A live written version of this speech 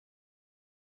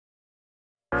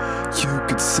You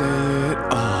could say it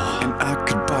all, and I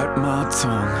could bite my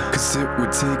tongue, cause it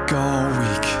would take all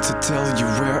week to tell you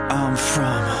where I'm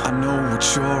from. I know what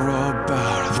you're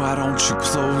about. Why don't you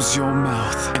close your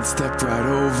mouth and step right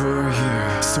over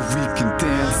here so we can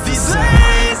dance this out.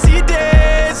 These lazy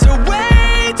days are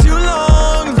way too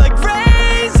long, like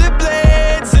razor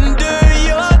blades under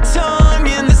your tongue.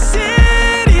 And the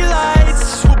city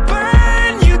lights will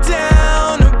burn you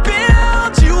down or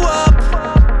build you up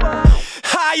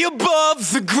high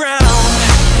above the ground.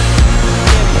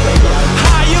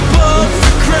 High above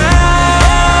the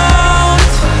ground.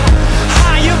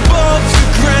 High above the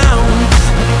ground.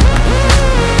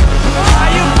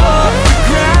 High above the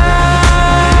ground.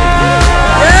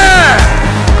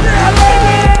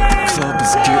 The club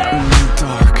is getting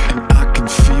dark and I can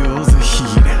feel the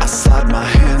heat. I slide my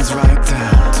hands right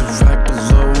down to right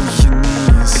below your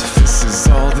knees. If this is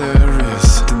all there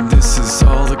is, then this is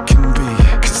all it can be.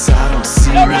 Cause I don't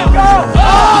see no road,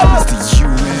 it's the you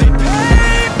and me.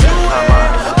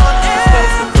 On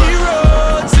empty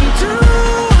roads and through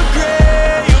a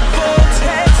grey of old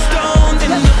headstones.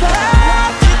 And the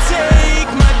path you take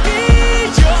might be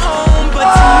your own, but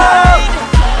tonight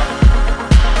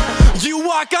you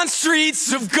walk on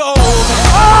streets of gold.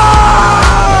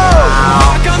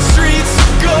 Walk on streets of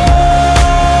gold.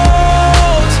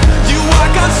 You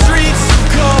walk on streets of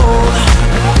gold.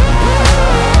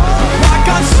 Walk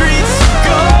on streets of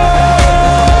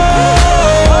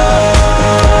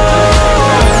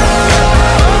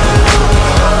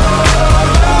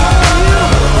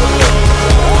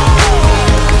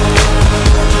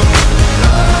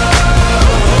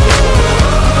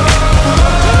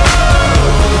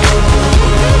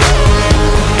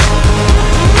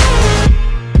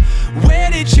Where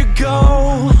did you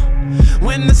go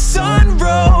when the sun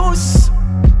rose?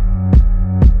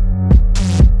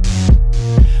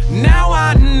 Now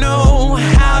I know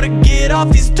how to get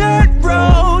off these dirt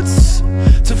roads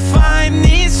to find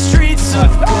these streets of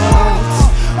gold.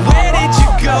 Where did you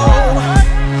go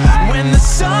when the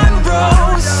sun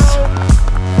rose?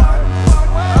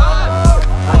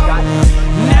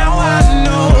 Now I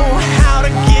know how to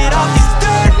get off these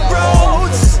dirt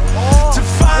roads to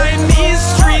find these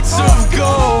streets of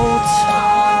gold.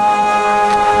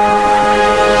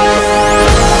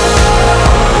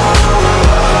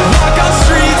 Walk on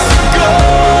streets of gold.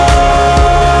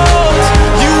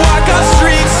 You walk on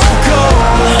streets of gold.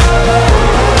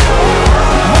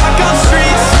 Walk on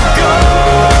streets of gold.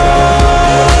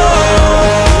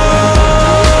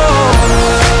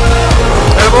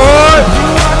 You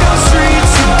walk on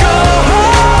streets of gold.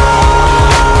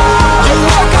 You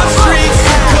walk on streets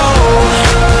of gold.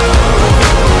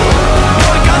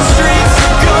 Walk on streets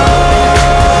of gold.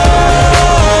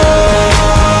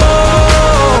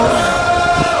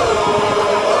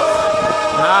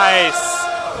 Nice.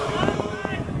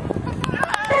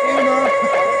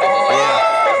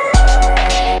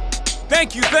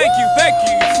 Thank you, thank you, thank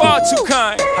you. Far too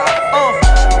kind.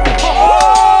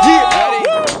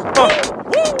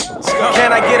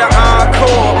 Can I get an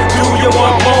encore? Do you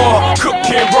want more? Cook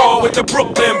and roll with the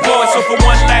Brooklyn boys. So for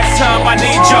one last time, I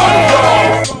need y'all to roll.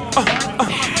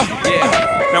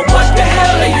 Now what the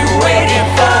hell are you waiting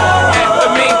for? After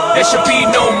me, there should be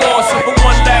no more. So for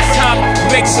one last time,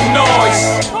 make some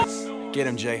noise. Get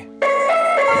him, Jay.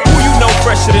 Who you know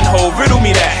fresher than Ho? Riddle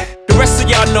me that. The rest of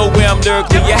y'all know where I'm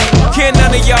lyrically at. Can't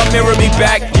none of y'all mirror me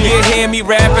back. Yeah, hear me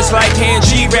rap, it's like Han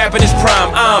G rapping his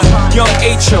prime. I'm young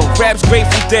H.O., raps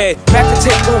Grateful Dead. Back to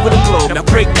take over the globe, now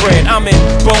break bread. I'm in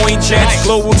Boeing Jets,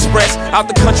 Global Express. Out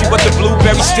the country, but the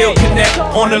blueberries still connect.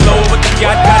 On the low, but the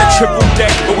yacht got a triple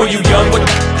deck. But when you young, what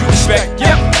you expect?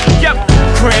 Yep.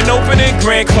 Grand opening,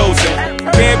 grand closing.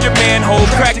 Bam your manhole,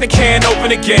 crack the can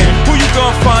open again. Who you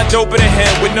gonna find open to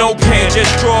him with no pen? Just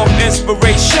draw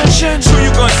inspiration. Who you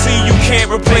gonna see you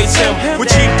can't replace him with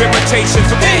cheap imitations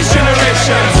of these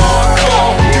generations?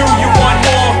 Hardcore, do you want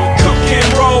more? Cook and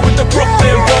roll with the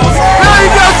Brooklyn boys. There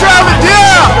you go, Travis.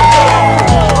 Yeah.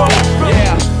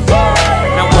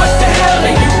 Now what the hell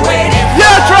are you waiting for?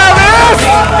 Yeah, Travis.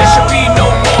 There should be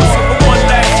no more, so for one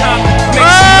last time, make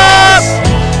some noise.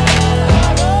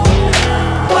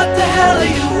 What the hell are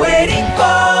you waiting for?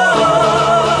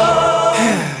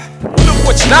 Look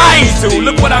what you made me do,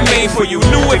 look what I made for you.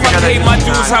 Knew if I paid my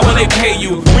dues, how will they pay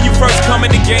you? When you first come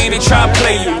in the game, they try to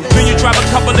play you. Then you drop a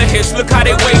couple of hits, look how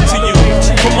they wave to you.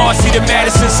 From Marcy to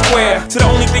Madison Square, to the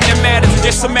only thing that matters is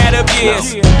just a matter of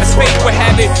years. As fate would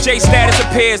have it, J status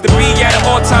appears to be at an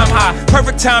all-time high.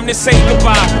 Perfect time to say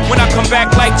goodbye. When I come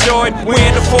back like Jordan, we're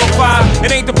in the 4-5.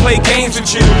 It ain't to play games with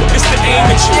you, it's to aim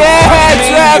at you. Yeah,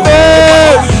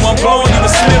 Travis! I'm blowing you to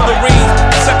smithereens.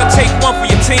 Sucker, take one for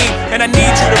your team, and I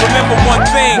need you to remember one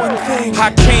thing. I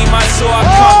came, I saw, I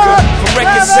conquered. From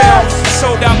record sales,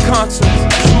 sold out concerts.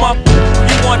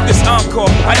 You want this encore?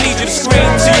 I need you to scream.